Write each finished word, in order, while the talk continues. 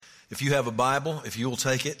If you have a Bible, if you will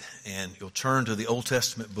take it and you'll turn to the Old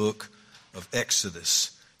Testament book of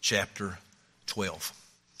Exodus, chapter 12.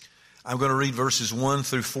 I'm going to read verses 1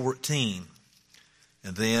 through 14,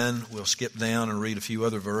 and then we'll skip down and read a few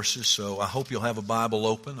other verses. So I hope you'll have a Bible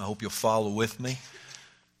open. I hope you'll follow with me.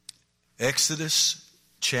 Exodus,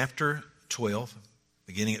 chapter 12,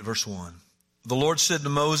 beginning at verse 1. The Lord said to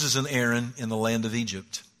Moses and Aaron in the land of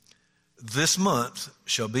Egypt, "This month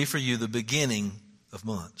shall be for you the beginning of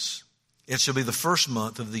months. It shall be the first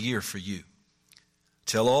month of the year for you.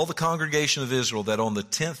 Tell all the congregation of Israel that on the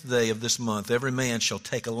 10th day of this month every man shall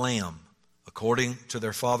take a lamb according to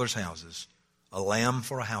their father's houses, a lamb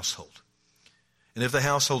for a household. And if the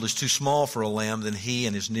household is too small for a lamb, then he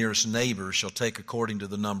and his nearest neighbor shall take according to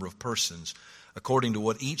the number of persons. According to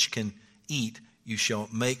what each can eat, you shall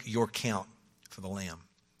make your count for the lamb.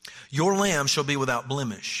 Your lamb shall be without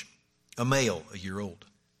blemish, a male, a year old.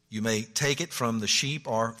 You may take it from the sheep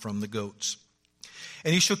or from the goats.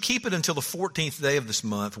 And you shall keep it until the 14th day of this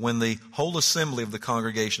month, when the whole assembly of the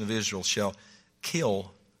congregation of Israel shall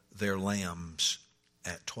kill their lambs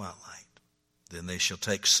at twilight. Then they shall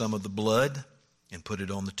take some of the blood and put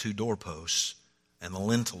it on the 2 doorposts and the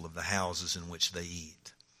lintel of the houses in which they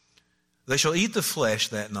eat. They shall eat the flesh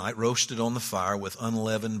that night, roasted on the fire with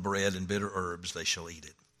unleavened bread and bitter herbs. They shall eat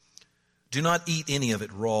it. Do not eat any of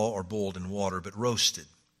it raw or boiled in water, but roasted,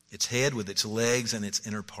 its head with its legs and its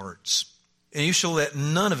inner parts. And you shall let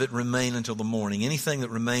none of it remain until the morning. Anything that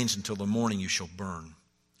remains until the morning you shall burn.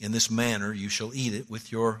 In this manner you shall eat it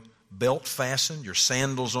with your belt fastened, your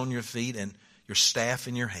sandals on your feet, and your staff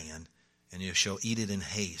in your hand, and you shall eat it in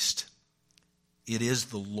haste. It is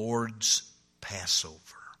the Lord's Passover.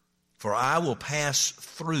 For I will pass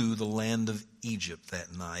through the land of Egypt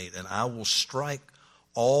that night, and I will strike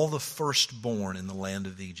all the firstborn in the land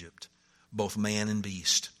of Egypt, both man and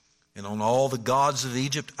beast. And on all the gods of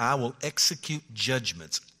Egypt I will execute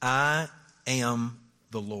judgments. I am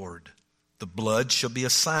the Lord. The blood shall be a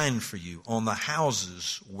sign for you on the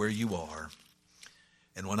houses where you are.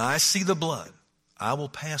 And when I see the blood, I will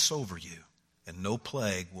pass over you, and no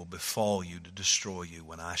plague will befall you to destroy you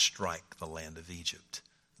when I strike the land of Egypt.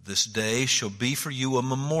 This day shall be for you a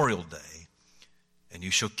memorial day, and you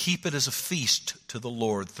shall keep it as a feast to the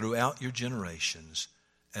Lord throughout your generations,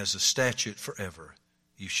 as a statute forever.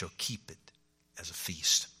 You shall keep it as a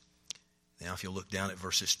feast." Now if you'll look down at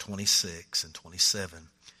verses 26 and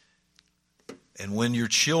 27. "And when your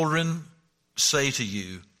children say to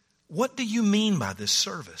you, 'What do you mean by this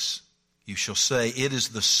service?' you shall say, 'It is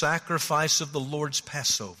the sacrifice of the Lord's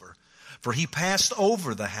Passover. For he passed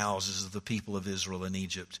over the houses of the people of Israel in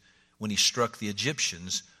Egypt when he struck the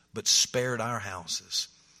Egyptians, but spared our houses.'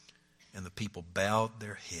 And the people bowed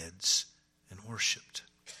their heads and worshiped."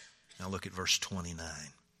 Now look at verse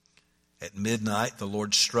 29. "At midnight the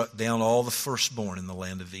Lord struck down all the firstborn in the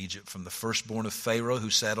land of Egypt, from the firstborn of Pharaoh who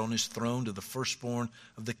sat on his throne to the firstborn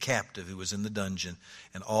of the captive who was in the dungeon,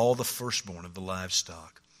 and all the firstborn of the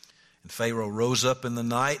livestock. And Pharaoh rose up in the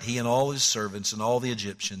night, he and all his servants and all the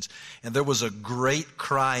Egyptians. And there was a great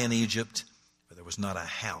cry in Egypt, for there was not a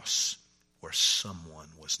house where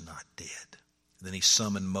someone was not dead. And then he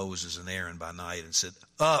summoned Moses and Aaron by night and said,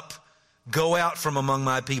 'Up, go out from among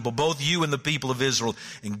my people, both you and the people of Israel,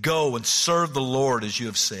 and go and serve the Lord as you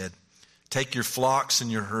have said. Take your flocks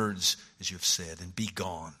and your herds as you have said, and be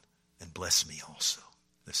gone, and bless me also.'"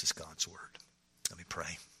 This is God's word. Let me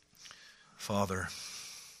pray. Father,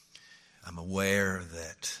 I'm aware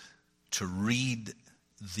that to read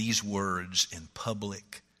these words in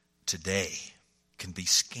public today can be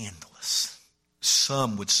scandalous.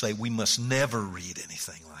 Some would say we must never read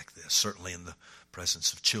anything like this, certainly in the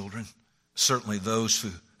presence of children, certainly those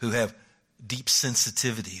who have deep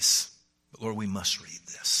sensitivities. But Lord, we must read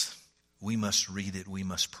this. We must read it. We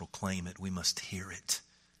must proclaim it. We must hear it.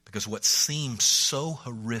 Because what seems so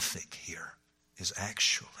horrific here is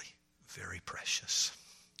actually very precious.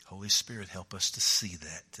 Holy Spirit, help us to see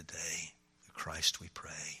that today. In Christ we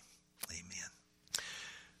pray. Amen.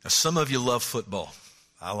 Now, some of you love football.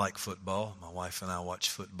 I like football. My wife and I watch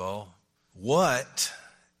football. What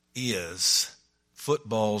is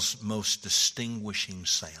football's most distinguishing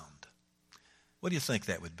sound? What do you think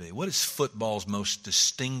that would be? What is football's most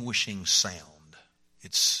distinguishing sound?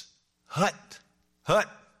 It's hut. Hut.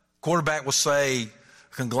 Quarterback will say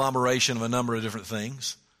a conglomeration of a number of different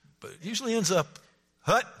things, but it usually ends up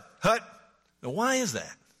hut. Now, why is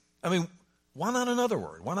that? I mean, why not another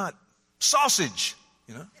word? Why not sausage?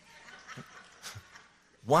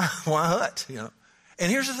 Why hut?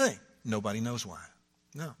 And here's the thing. Nobody knows why.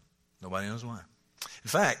 No, nobody knows why. In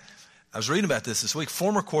fact, I was reading about this week.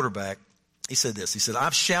 Former quarterback He said this. He said,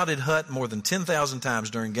 I've shouted hut more than 10,000 times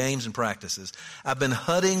during games and practices. I've been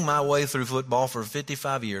hutting my way through football for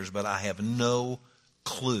 55 years, but I have no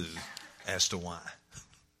clue as to why.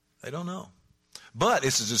 They don't know. But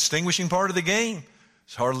it's a distinguishing part of the game.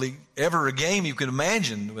 It's hardly ever a game you can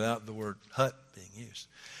imagine without the word hut being used.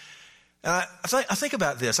 And I think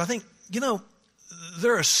about this. I think,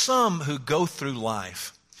 there are some who go through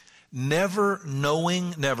life never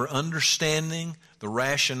knowing, never understanding the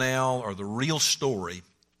rationale or the real story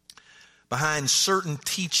behind certain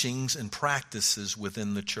teachings and practices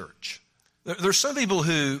within the church. There's some people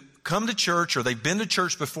who come to church, or they've been to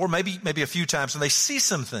church before, maybe a few times, and they see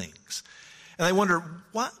some things. And they wonder,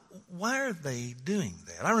 why are they doing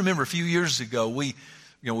that? I remember a few years ago, we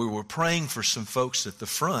were praying for some folks at the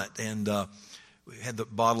front, and we had the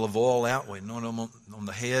bottle of oil out, we anointed them on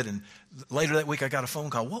the head, and later that week I got a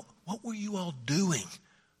phone call. What were you all doing?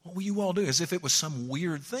 What were you all doing? As if it was some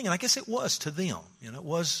weird thing. And I guess it was to them. It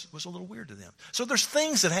was a little weird to them. So there's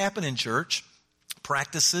things that happen in church,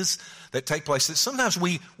 practices that take place that sometimes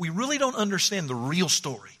we really don't understand the real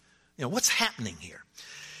story. What's happening here?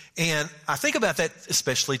 And I think about that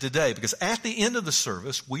especially today, because at the end of the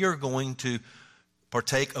service, we are going to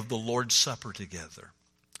partake of the Lord's Supper together.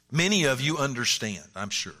 Many of you understand, I'm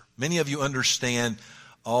sure. Many of you understand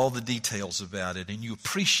all the details about it, and you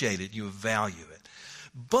appreciate it, you value it.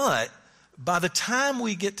 But by the time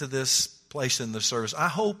we get to this place in the service, I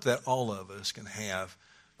hope that all of us can have,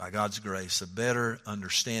 by God's grace, a better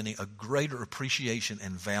understanding, a greater appreciation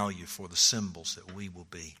and value for the symbols that we will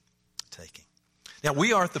be taking. Now,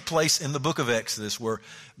 we are at the place in the book of Exodus where,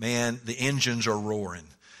 man, the engines are roaring.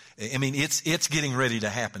 I mean, it's getting ready to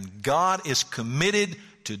happen. God is committed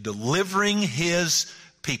to delivering his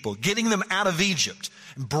people, getting them out of Egypt,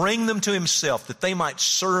 and bring them to himself that they might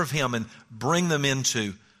serve him and bring them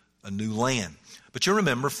into a new land. But you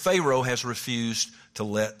remember, Pharaoh has refused to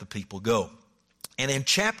let the people go. And in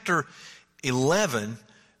chapter 11,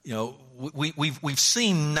 we've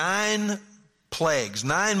seen 9 plagues,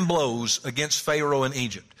 9 blows against Pharaoh in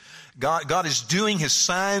Egypt. God is doing his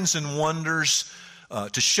signs and wonders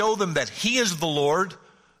to show them that he is the Lord,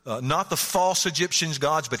 not the false Egyptians'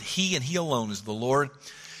 gods, but he and he alone is the Lord.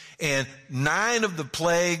 And 9 of the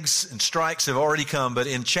plagues and strikes have already come. But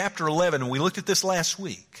in chapter 11, and we looked at this last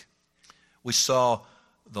week, we saw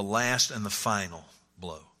the last and the final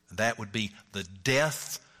blow. And that would be the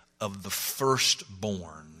death of the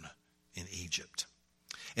firstborn in Egypt.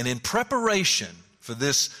 And in preparation for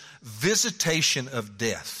this visitation of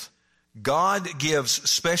death, God gives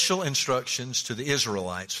special instructions to the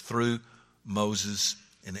Israelites through Moses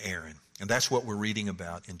and Aaron. And that's what we're reading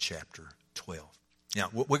about in chapter 12. Now,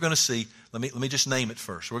 what we're going to see, let me just name it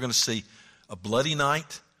first. We're going to see a bloody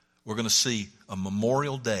night, we're going to see a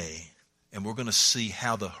memorial day, and we're going to see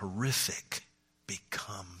how the horrific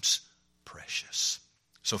becomes precious.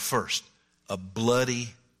 So first, a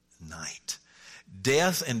bloody night.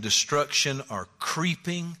 Death and destruction are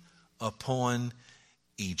creeping upon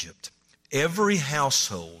Egypt. Every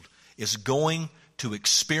household is going to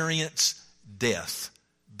experience death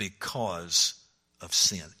because of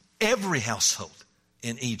sin. Every household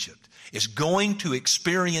in Egypt is going to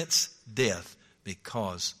experience death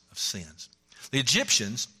because of sins. The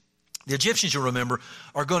Egyptians, you'll remember,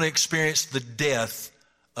 are going to experience the death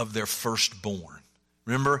of their firstborn.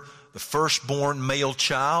 Remember, the firstborn male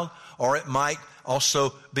child, or it might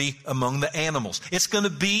also be among the animals. It's going to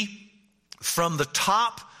be from the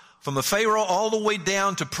top, from the Pharaoh all the way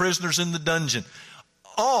down to prisoners in the dungeon.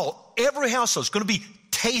 Every household is going to be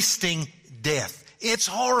tasting death. It's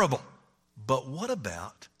horrible. But what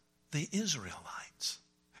about the Israelites?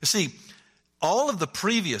 You see, all of the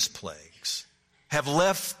previous plagues have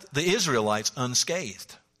left the Israelites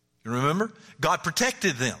unscathed. You remember? God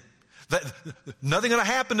protected them. Nothing going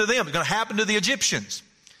to happen to them. It's going to happen to the Egyptians.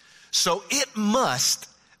 So it must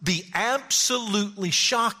be absolutely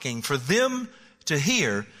shocking for them to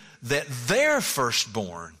hear that their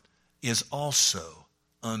firstborn is also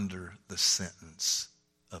under the sentence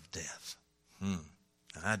of death.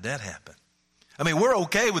 How'd that happen? I mean, we're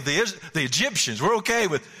okay with the Egyptians. We're okay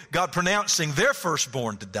with God pronouncing their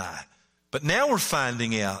firstborn to die. But now we're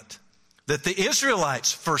finding out that the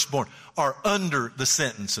Israelites' firstborn are under the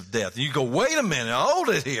sentence of death. And you go, wait a minute, hold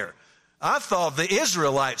it here. I thought the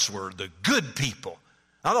Israelites were the good people.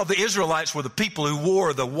 I thought the Israelites were the people who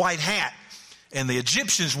wore the white hat and the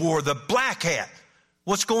Egyptians wore the black hat.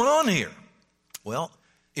 What's going on here? Well,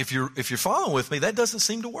 if you're following with me, that doesn't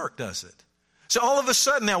seem to work, does it? So all of a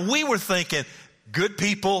sudden now we were thinking good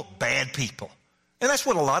people, bad people. And that's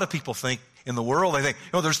what a lot of people think in the world. They think,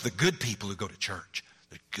 there's the good people who go to church.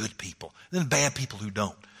 They're good people. And then bad people who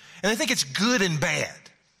don't. And they think it's good and bad.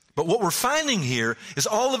 But what we're finding here is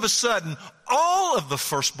all of a sudden, all of the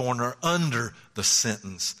firstborn are under the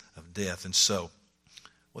sentence of death. And so,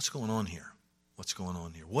 what's going on here? What's going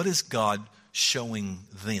on here? What is God showing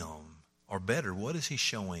them? Or better, what is he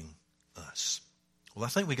showing us? Well, I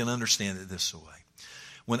think we can understand it this way.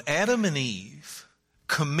 When Adam and Eve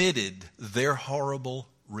committed their horrible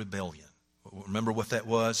rebellion, remember what that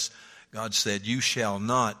was? God said, you shall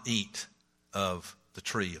not eat of the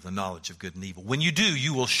tree of the knowledge of good and evil. When you do,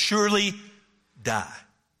 you will surely die.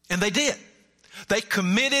 And they did. They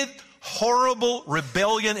committed horrible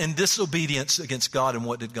rebellion and disobedience against God. And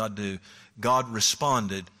what did God do? God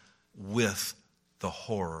responded with the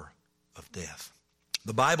horror of death.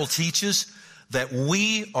 The Bible teaches that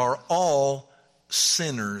we are all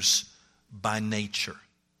sinners by nature.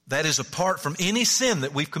 That is, apart from any sin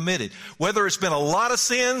that we've committed. Whether it's been a lot of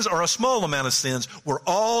sins or a small amount of sins, we're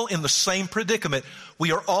all in the same predicament.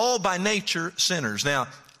 We are all by nature sinners. Now,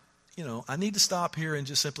 I need to stop here and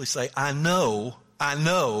just simply say, I know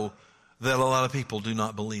that a lot of people do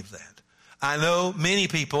not believe that. I know many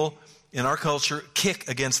people in our culture kick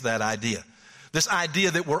against that idea. This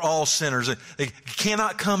idea that we're all sinners. They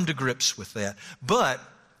cannot come to grips with that. But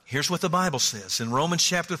here's what the Bible says in Romans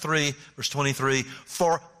chapter 3, verse 23,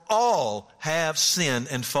 for all have sinned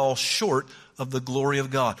and fall short of the glory of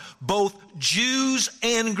God. Both Jews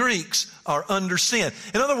and Greeks are under sin.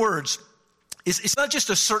 In other words, it's not just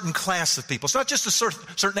a certain class of people. It's not just a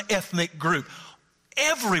certain ethnic group.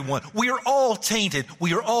 Everyone, we are all tainted.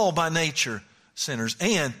 We are all by nature sinners.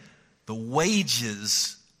 And the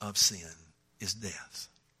wages of sin is death.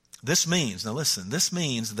 This means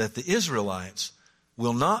that the Israelites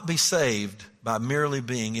will not be saved by merely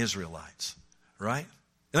being Israelites, right?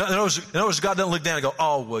 In other words, God doesn't look down and go,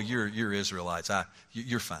 oh, well, you're Israelites.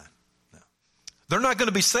 You're fine. No. They're not going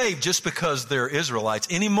to be saved just because they're Israelites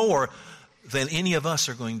any more than any of us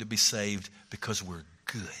are going to be saved because we're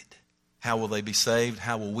good. How will they be saved?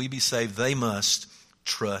 How will we be saved? They must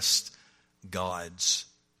trust God's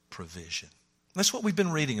provision. That's what we've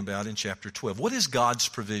been reading about in chapter 12. What is God's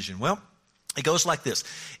provision? Well, it goes like this.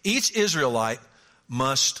 Each Israelite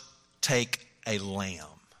must take a lamb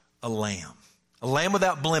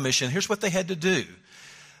without blemish. And here's what they had to do.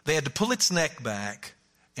 They had to pull its neck back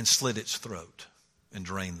and slit its throat and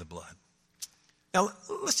drain the blood. Now,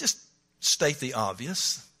 let's just state the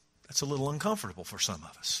obvious. That's a little uncomfortable for some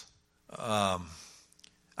of us.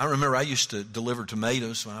 I remember I used to deliver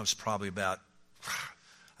tomatoes when I was probably about,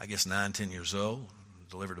 9, 10 years old.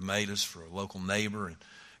 Deliver tomatoes for a local neighbor and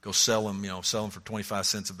go sell them for 25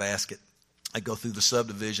 cents a basket. I'd go through the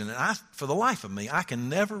subdivision, and for the life of me, I can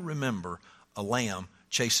never remember a lamb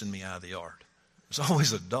chasing me out of the yard. There's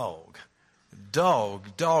always a dog,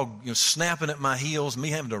 snapping at my heels, me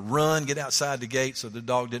having to run, get outside the gate so the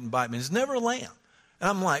dog didn't bite me. There's never a lamb. And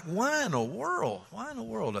I'm like, why in the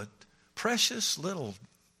world? A precious little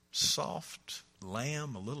soft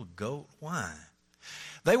lamb, a little goat, why?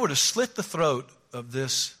 They were to slit the throat of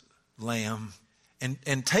this lamb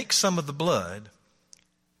and take some of the blood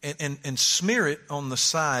and smear it on the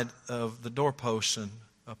side of the doorpost and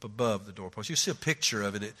up above the doorpost. You see a picture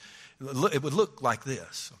of it. It would look like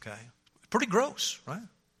this, okay? Pretty gross, right?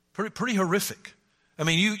 Pretty horrific. I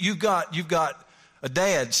mean, you've got a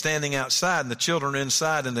dad standing outside and the children are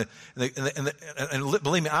inside and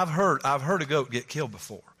believe me, I've heard a goat get killed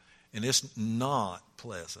before, and it's not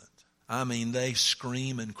pleasant. I mean, they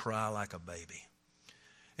scream and cry like a baby.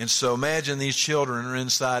 And so imagine these children are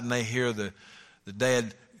inside and they hear the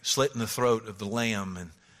dad slitting the throat of the lamb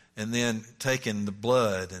and then taking the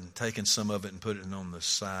blood and taking some of it and putting it on the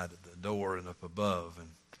side of the door and up above. And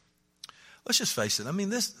let's just face it. I mean,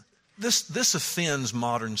 this offends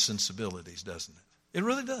modern sensibilities, doesn't it? It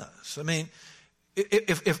really does. I mean,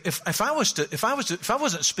 if I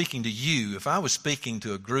wasn't speaking to you, if I was speaking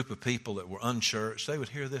to a group of people that were unchurched, they would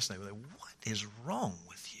hear this and they would say, "What is wrong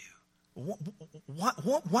with you?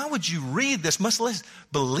 Why would you read this? Must let's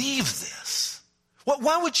believe this?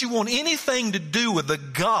 Why would you want anything to do with a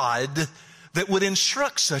God that would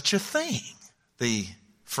instruct such a thing?" The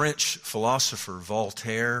French philosopher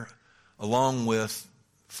Voltaire, along with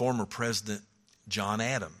former President John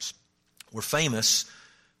Adams, were famous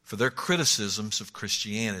for their criticisms of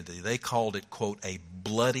Christianity. They called it, quote, a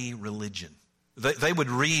bloody religion. They would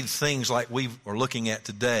read things like we are looking at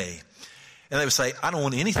today, and they would say, I don't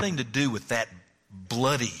want anything to do with that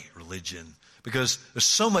bloody religion because there's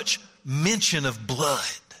so much mention of blood.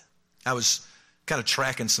 I was kind of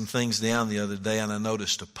tracking some things down the other day, and I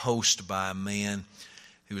noticed a post by a man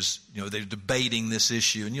who was, they're debating this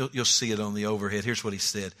issue, and you'll see it on the overhead. Here's what he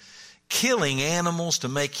said. killing animals to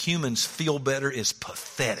make humans feel better is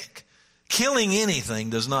pathetic. Killing anything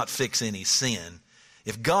does not fix any sin.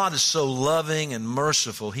 If God is so loving and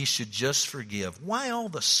merciful, he should just forgive. Why all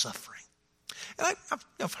the suffering? And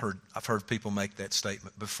I've heard people make that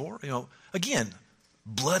statement before. Again,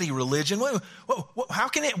 bloody religion. How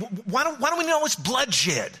can it? Why don't we know it's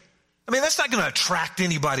bloodshed? I mean, that's not going to attract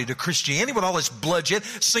anybody to Christianity with all this bloodshed,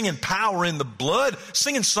 singing power in the blood,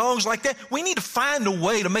 singing songs like that. We need to find a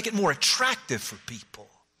way to make it more attractive for people.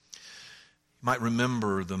 You might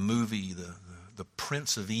remember the movie, The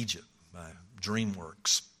Prince of Egypt by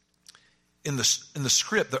DreamWorks. In the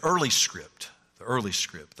script, the early script,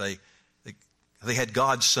 they had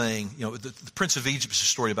God saying, the Prince of Egypt is a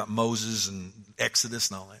story about Moses and Exodus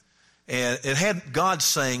and all that. And it had God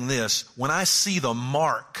saying this, when I see the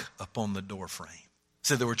mark upon the doorframe.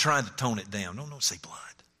 So they were trying to tone it down. No, say blood.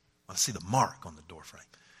 When I see the mark on the doorframe.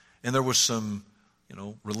 And there were some,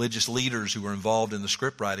 religious leaders who were involved in the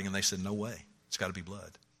script writing, and they said, no way, it's got to be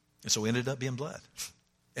blood. And so it ended up being blood,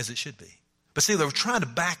 as it should be. But see, they were trying to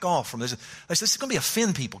back off from this. They said, this is going to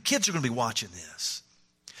offend people. Kids are going to be watching this.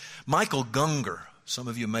 Michael Gungor, some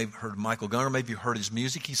of you may have heard of Michael Gungor, maybe you've heard his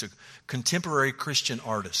music. He's a contemporary Christian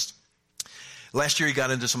artist. Last year he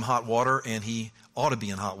got into some hot water, and he ought to be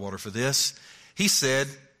in hot water for this. He said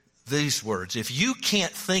these words, if you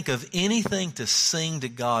can't think of anything to sing to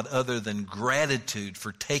God other than gratitude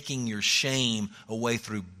for taking your shame away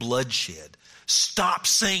through bloodshed, stop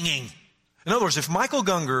singing. In other words, if Michael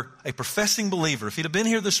Gungor, a professing believer, if he'd have been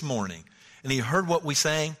here this morning and he heard what we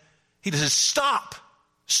sang, he'd have said,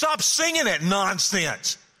 stop singing that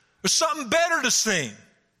nonsense. There's something better to sing.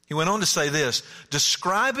 He went on to say this,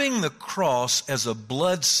 describing the cross as a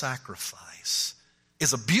blood sacrifice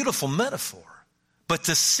is a beautiful metaphor, but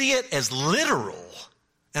to see it as literal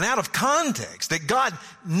and out of context, that God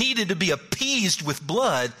needed to be appeased with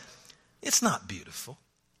blood, it's not beautiful,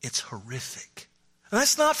 it's horrific. And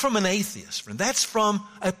that's not from an atheist, friend. That's from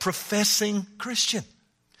a professing Christian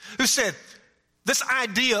who said this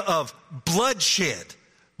idea of bloodshed,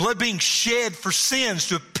 blood being shed for sins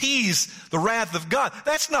to appease the wrath of God.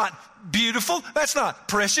 That's not beautiful. That's not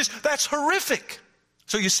precious. That's horrific.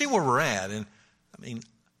 So you see where we're at. And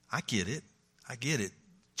I get it.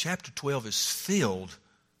 Chapter 12 is filled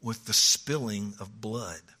with the spilling of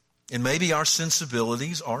blood. And maybe our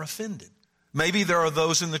sensibilities are offended. Maybe there are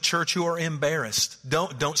those in the church who are embarrassed.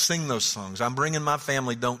 Don't sing those songs. I'm bringing my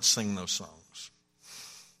family. Don't sing those songs.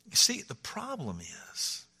 You see, the problem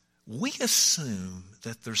is, we assume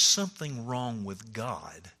that there's something wrong with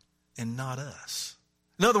God and not us.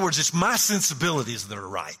 In other words, it's my sensibilities that are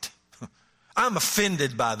right. I'm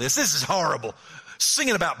offended by this. This is horrible.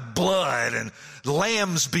 Singing about blood and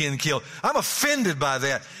lambs being killed. I'm offended by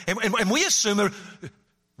that. And we assume that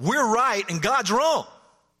we're right and God's wrong.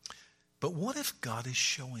 But what if God is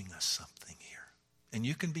showing us something here? And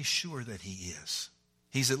you can be sure that he is.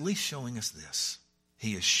 He's at least showing us this.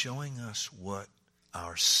 He is showing us what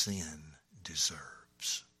our sin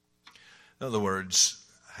deserves. In other words,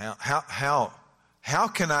 how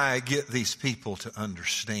can I get these people to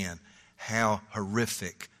understand how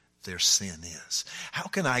horrific their sin is? How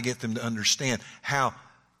can I get them to understand how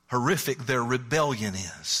horrific their rebellion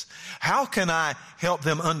is? How can I help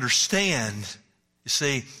them understand? You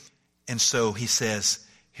see, and so he says,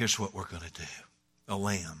 here's what we're going to do. A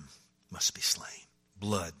lamb must be slain.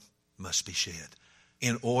 Blood must be shed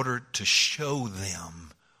in order to show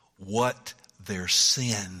them what their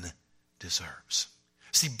sin deserves.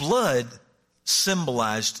 See, blood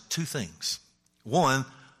symbolized two things. One,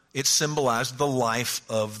 it symbolized the life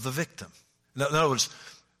of the victim. In other words,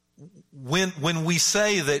 when we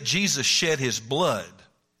say that Jesus shed his blood,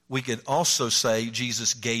 we could also say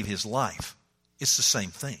Jesus gave his life. It's the same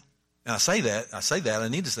thing. And I say that, I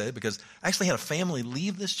need to say it because I actually had a family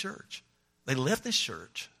leave this church. They left this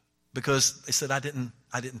church because they said I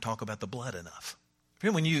didn't talk about the blood enough.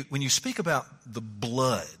 When you speak about the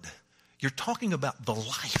blood, you're talking about the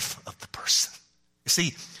life of the person. You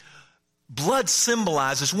see, blood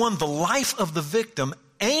symbolizes, one, the life of the victim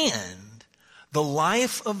and the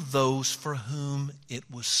life of those for whom it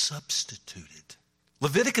was substituted.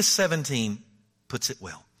 Leviticus 17 puts it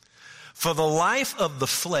well. For the life of the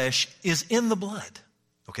flesh is in the blood.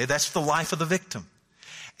 Okay, that's the life of the victim.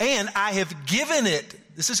 And I have given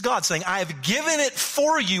it, this is God saying, I have given it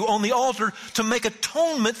for you on the altar to make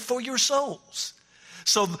atonement for your souls.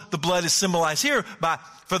 So the blood is symbolized here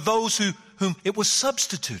for those whom it was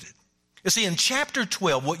substituted. You see, in chapter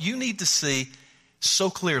 12, what you need to see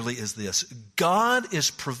so clearly is this. God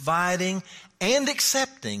is providing and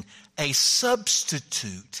accepting a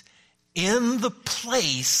substitute in the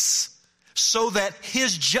place so that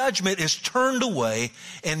his judgment is turned away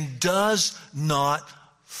and does not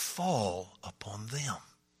fall upon them.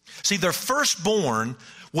 See, their firstborn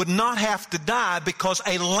would not have to die because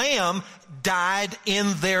a lamb died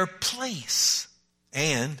in their place.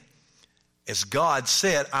 And as God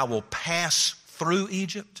said, I will pass through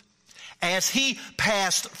Egypt. As he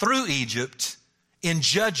passed through Egypt in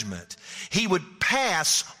judgment, he would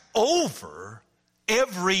pass over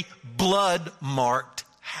every blood-marked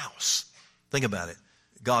house. Think about it.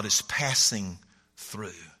 God is passing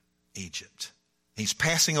through Egypt. He's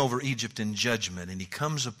passing over Egypt in judgment, and he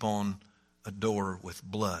comes upon a door with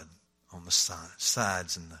blood on the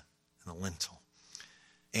sides and the lintel.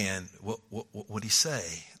 And what would he say?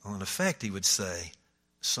 Well, in effect, he would say,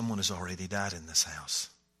 someone has already died in this house.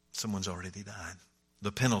 Someone's already died.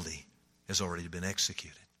 The penalty has already been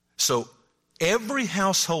executed. So every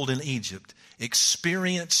household in Egypt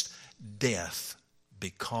experienced death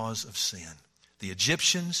because of sin. The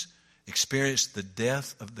Egyptians experienced the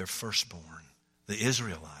death of their firstborn. The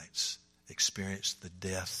Israelites experienced the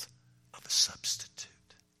death of a substitute.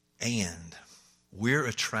 And we're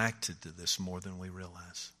attracted to this more than we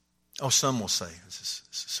realize. Oh, some will say, this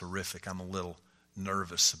is horrific. I'm a little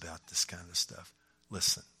nervous about this kind of stuff.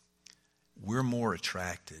 Listen, we're more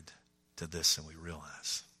attracted to this than we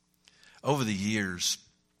realize. Over the years,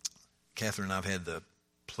 Catherine and I have had the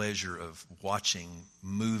pleasure of watching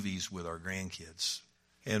movies with our grandkids.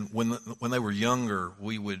 And when they were younger,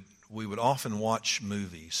 we would often watch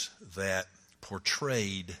movies that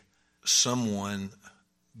portrayed someone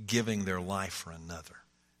giving their life for another.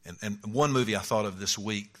 And one movie I thought of this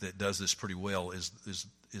week that does this pretty well is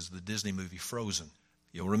the Disney movie Frozen.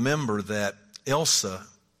 You'll remember that Elsa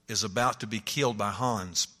is about to be killed by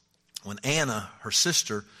Hans when Anna, her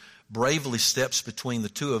sister, bravely steps between the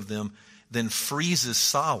two of them, then freezes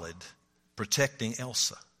solid, protecting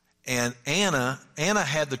Elsa. And Anna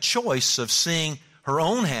had the choice of seeing her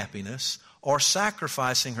own happiness or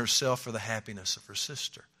sacrificing herself for the happiness of her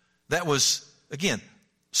sister. That was, again,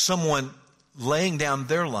 someone laying down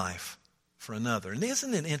their life for another. And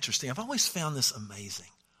isn't it interesting? I've always found this amazing.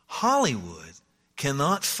 Hollywood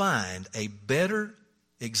cannot find a better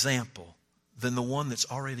example than the one that's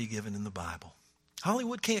already given in the Bible.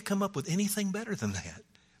 Hollywood can't come up with anything better than that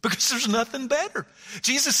because there's nothing better.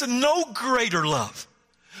 Jesus said, no greater love,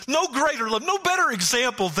 no better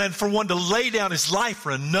example than for one to lay down his life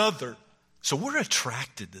for another. So we're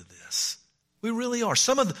attracted to this. We really are.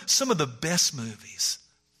 Some of the best movies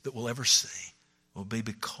that we'll ever see will be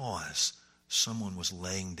because someone was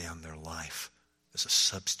laying down their life as a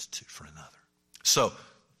substitute for another. So,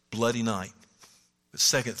 Bloody Night. The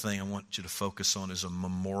second thing I want you to focus on is a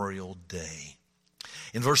memorial day.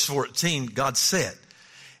 In verse 14, God said,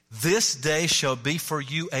 this day shall be for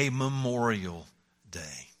you a memorial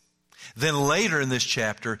day. Then later in this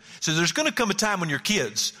chapter, so there's going to come a time when your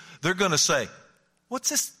kids, they're going to say, what's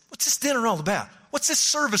this dinner all about? What's this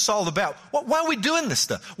service all about? Why are we doing this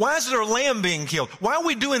stuff? Why is there a lamb being killed? Why are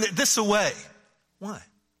we doing it this way? Why?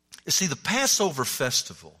 You see, the Passover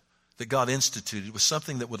festival that God instituted was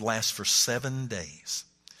something that would last for 7 days.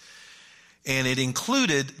 And it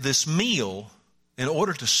included this meal in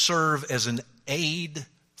order to serve as an aid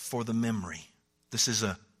for the memory. This is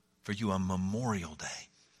for you a memorial day.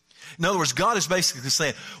 In other words, God is basically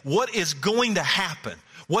saying, what is going to happen,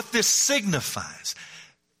 what this signifies,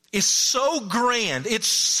 is so grand, it's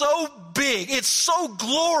so big, it's so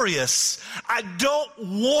glorious, I don't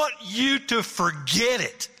want you to forget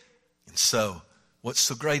it. And so, what's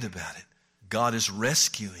so great about it? God is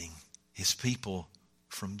rescuing his people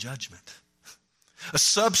from judgment. A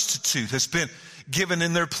substitute has been given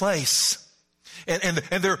in their place. And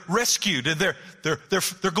they're rescued, and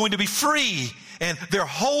they're going to be free, and their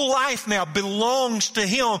whole life now belongs to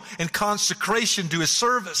him in consecration to his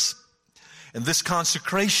service. And this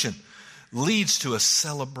consecration leads to a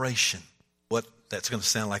celebration. What that's going to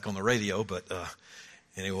sound like on the radio, but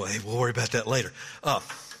anyway, we'll worry about that later.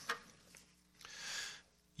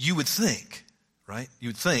 You would think, right? You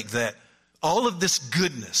would think that all of this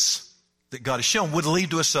goodness that God has shown would lead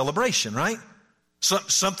to a celebration, right?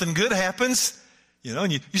 Something good happens,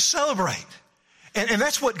 and you celebrate. And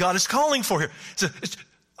that's what God is calling for here. It's an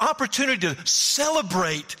opportunity to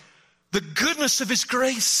celebrate the goodness of his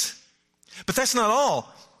grace. But that's not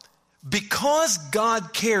all. Because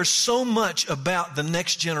God cares so much about the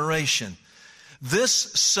next generation, this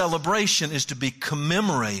celebration is to be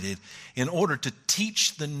commemorated in order to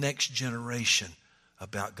teach the next generation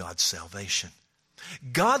about God's salvation.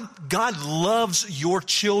 God loves your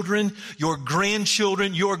children, your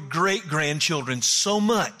grandchildren, your great-grandchildren so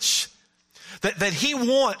much that he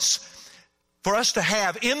wants for us to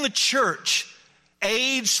have in the church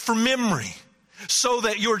aids for memory so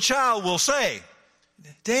that your child will say,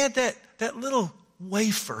 Dad, that little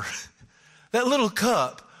wafer, that little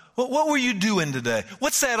cup, what were you doing today?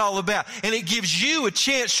 What's that all about? And it gives you a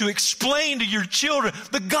chance to explain to your children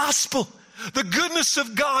the gospel, the goodness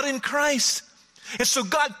of God in Christ. And so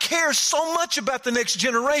God cares so much about the next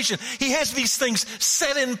generation. He has these things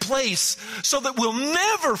set in place so that we'll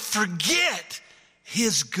never forget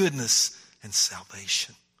His goodness and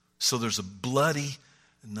salvation. So there's a bloody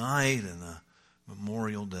night and a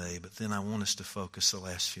Memorial Day, but then I want us to focus the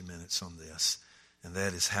last few minutes on this, and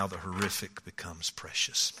that is how the horrific becomes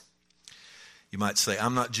precious. You might say,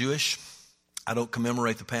 I'm not Jewish. I don't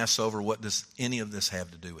commemorate the Passover. What does any of this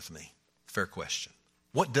have to do with me? Fair question.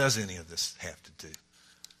 What does any of this have to do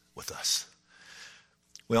with us?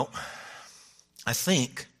 Well, I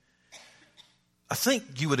think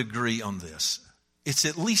you would agree on this. It's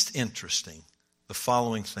at least interesting, the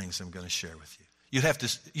following things I'm going to share with you.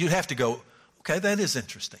 You'd have to go, okay, that is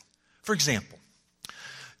interesting. For example,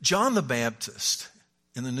 John the Baptist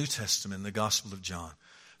in the New Testament, in the Gospel of John,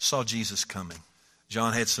 saw Jesus coming.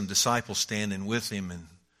 John had some disciples standing with him, and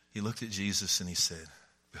he looked at Jesus and he said,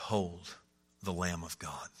 Behold, the Lamb of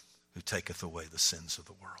God who taketh away the sins of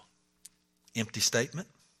the world. Empty statement?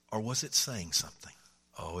 Or was it saying something?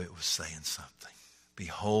 Oh, it was saying something.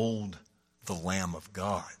 Behold, the Lamb of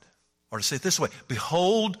God. Or to say it this way,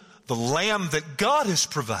 behold, the Lamb that God has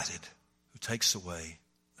provided who takes away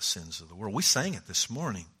the sins of the world. We sang it this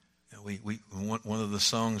morning. One of the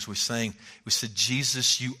songs we sang, we said,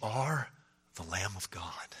 Jesus, you are the Lamb of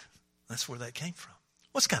God. That's where that came from.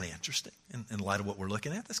 Well, it's kind of interesting. In light of what we're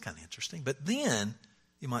looking at, that's kind of interesting. But then,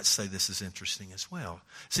 you might say this is interesting as well.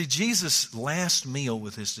 See, Jesus' last meal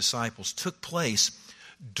with his disciples took place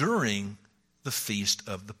during the feast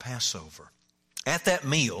of the Passover. At that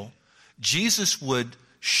meal, Jesus would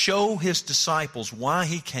show his disciples why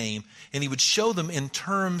he came, and he would show them in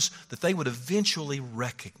terms that they would eventually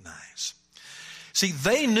recognize. See,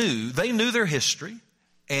 they knew their history,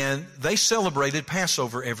 and they celebrated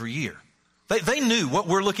Passover every year. They knew what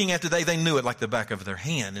we're looking at today. They knew it like the back of their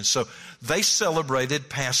hand. And so they celebrated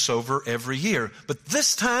Passover every year. But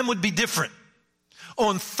this time would be different.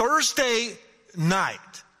 On Thursday night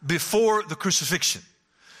before the crucifixion,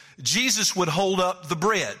 Jesus would hold up the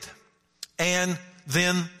bread and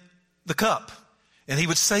then the cup. And he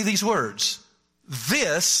would say these words,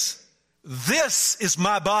 This is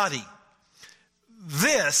my body.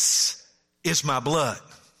 This is my blood.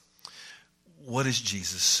 What is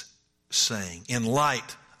Jesus saying? In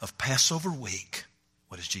light of Passover week,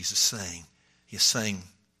 what is Jesus saying? He is saying,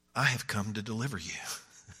 I have come to deliver you.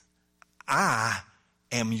 I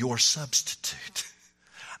am your substitute.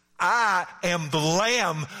 I am the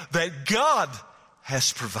lamb that God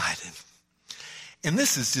has provided. And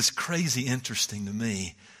this is just crazy interesting to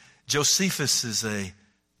me. Josephus is a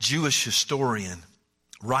Jewish historian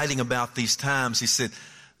writing about these times. He said,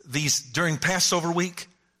 during Passover week,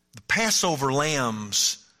 the Passover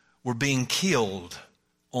lambs were being killed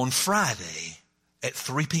on Friday at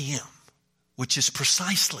 3 p.m., which is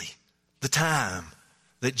precisely the time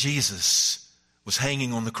that Jesus was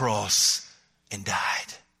hanging on the cross and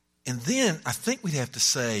died. And then I think we'd have to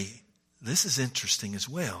say, this is interesting as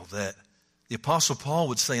well, that the Apostle Paul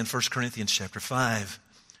would say in 1 Corinthians chapter 5,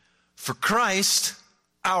 for Christ,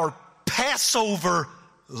 our Passover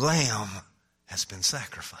lamb, has been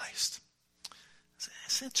sacrificed.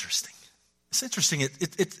 It's interesting. It's interesting.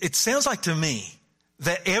 It sounds like to me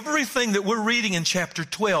that everything that we're reading in chapter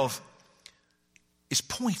 12 is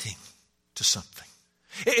pointing to something.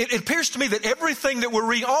 It appears to me that everything that we're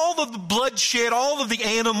reading, all of the bloodshed, all of the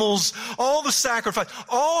animals, all the sacrifice,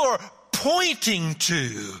 all are pointing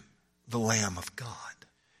to the Lamb of God.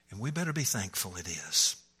 And we better be thankful it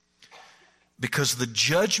is. Because the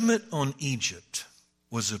judgment on Egypt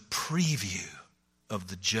was a preview of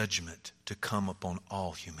the judgment to come upon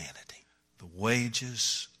all humanity. The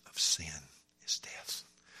wages of sin is death.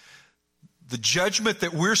 The judgment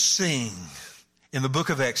that we're seeing in the book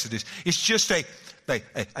of Exodus is just a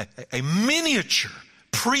miniature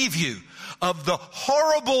preview of the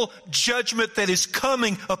horrible judgment that is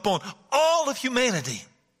coming upon all of humanity.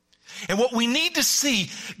 And what we need to see,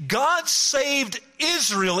 God saved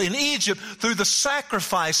Israel in Egypt through the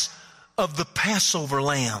sacrifice of the Passover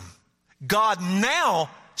lamb. God now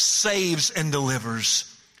saves and delivers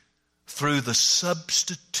through the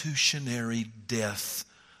substitutionary death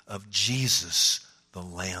of Jesus, the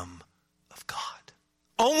Lamb of God.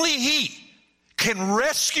 Only He can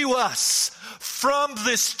rescue us from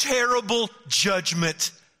this terrible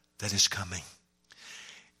judgment that is coming.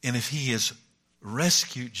 And if He has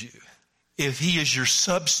rescued you, if he is your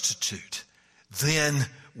substitute, then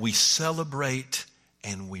we celebrate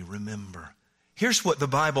and we remember. Here's what the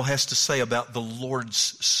Bible has to say about the Lord's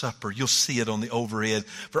Supper. You'll see it on the overhead.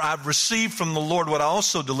 For I've received from the Lord what I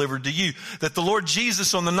also delivered to you, that the Lord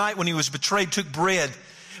Jesus on the night when he was betrayed took bread.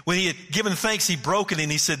 When he had given thanks, he broke it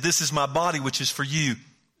and he said, this is my body which is for you.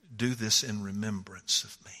 Do this in remembrance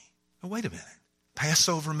of me. Now wait a minute.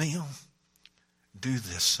 Passover meal. Do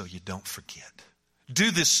this so you don't forget. Do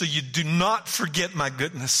this so you do not forget my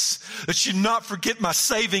goodness, that you not forget my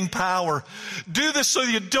saving power. Do this so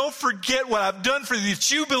you don't forget what I've done for you, that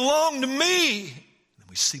you belong to me. And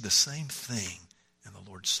we see the same thing in the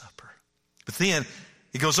Lord's Supper. But then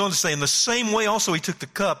he goes on to say, in the same way also he took the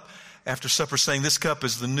cup after supper, saying, this cup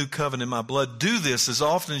is the new covenant in my blood. Do this as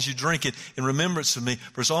often as you drink it in remembrance of me.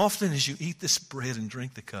 For as often as you eat this bread and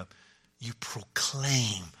drink the cup, you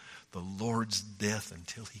proclaim the Lord's death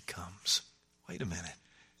until he comes. Wait a minute.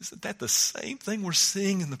 Isn't that the same thing we're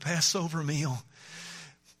seeing in the Passover meal?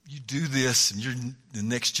 You do this and the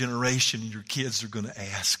next generation and your kids are going to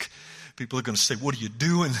ask. People are going to say, what are you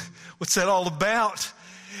doing? What's that all about?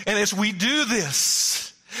 And as we do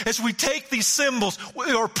this, as we take these symbols,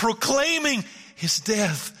 we are proclaiming his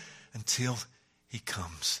death until he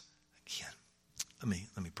comes again.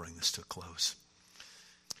 Let me bring this to a close.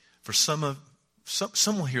 For some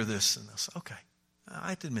will hear this and they'll say, okay, I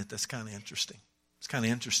have to admit that's kind of interesting. It's kind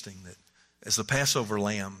of interesting that as the Passover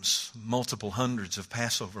lambs, multiple hundreds of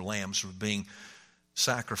Passover lambs were being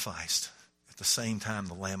sacrificed, at the same time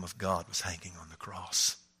the Lamb of God was hanging on the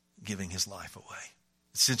cross, giving his life away.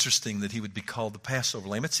 It's interesting that he would be called the Passover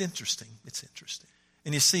lamb. It's interesting. It's interesting.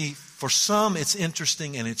 And you see, for some it's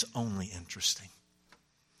interesting and it's only interesting.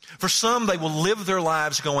 For some, they will live their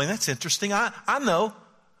lives going, that's interesting. I know.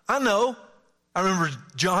 I remember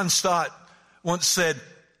John Stott once said,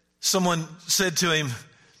 someone said to him,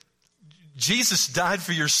 Jesus died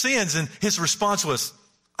for your sins. And his response was,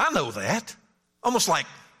 I know that. Almost like,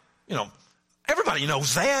 everybody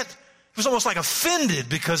knows that. He was almost like offended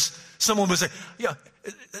because someone would say,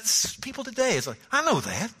 people today, it's like, I know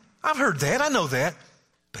that. I've heard that. I know that.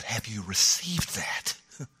 But have you received that?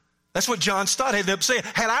 That's what John Stott ended up saying.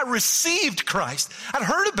 Had I received Christ, I'd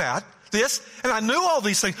heard about this and I knew all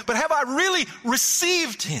these things, but have I really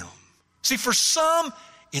received him? See, for some,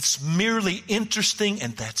 it's merely interesting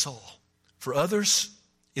and that's all. For others,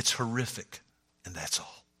 it's horrific and that's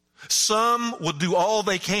all. Some will do all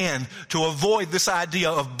they can to avoid this idea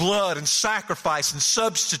of blood and sacrifice and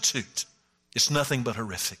substitute. It's nothing but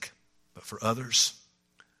horrific. But for others,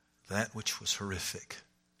 that which was horrific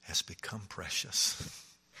has become precious.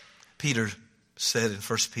 Peter said in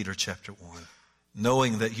 1 Peter chapter 1,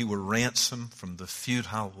 knowing that you were ransomed from the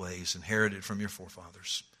futile ways inherited from your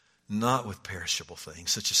forefathers, not with perishable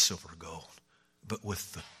things such as silver or gold, but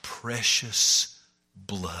with the precious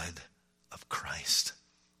blood of Christ,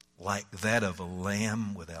 like that of a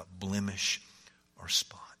lamb without blemish or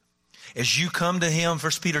spot. As you come to him,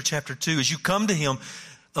 1 Peter chapter 2, as you come to him,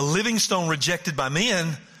 a living stone rejected by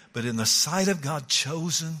men, but in the sight of God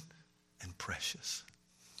chosen and precious.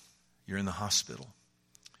 You're in the hospital.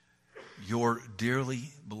 Your dearly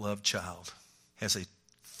beloved child has a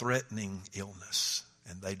threatening illness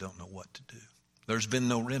and they don't know what to do. There's been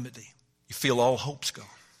no remedy. You feel all hope's gone.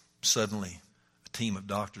 Suddenly, a team of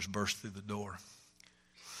doctors burst through the door.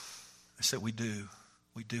 I said, we do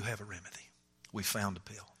have a remedy. We found a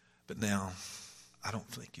pill. But now, I don't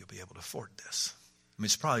think you'll be able to afford this. I mean,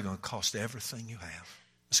 it's probably going to cost everything you have.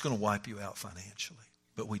 It's going to wipe you out financially.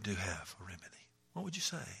 But we do have a remedy. What would you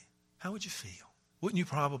say? How would you feel? Wouldn't you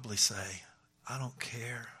probably say, I don't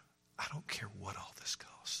care. I don't care what all this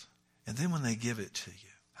costs. And then when they give it to you,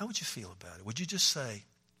 how would you feel about it? Would you just say,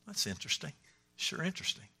 that's interesting. Sure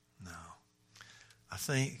interesting. No. I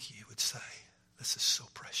think you would say, this is so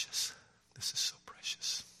precious. This is so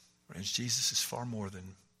precious. Friends, Jesus is far more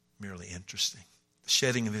than merely interesting. The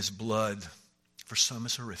shedding of his blood for some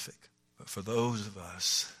is horrific. But for those of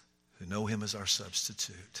us who know him as our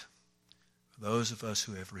substitute, for those of us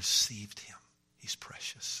who have received him, he's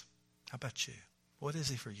precious. How about you? What is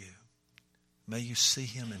he for you? May you see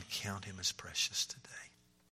him and count him as precious today.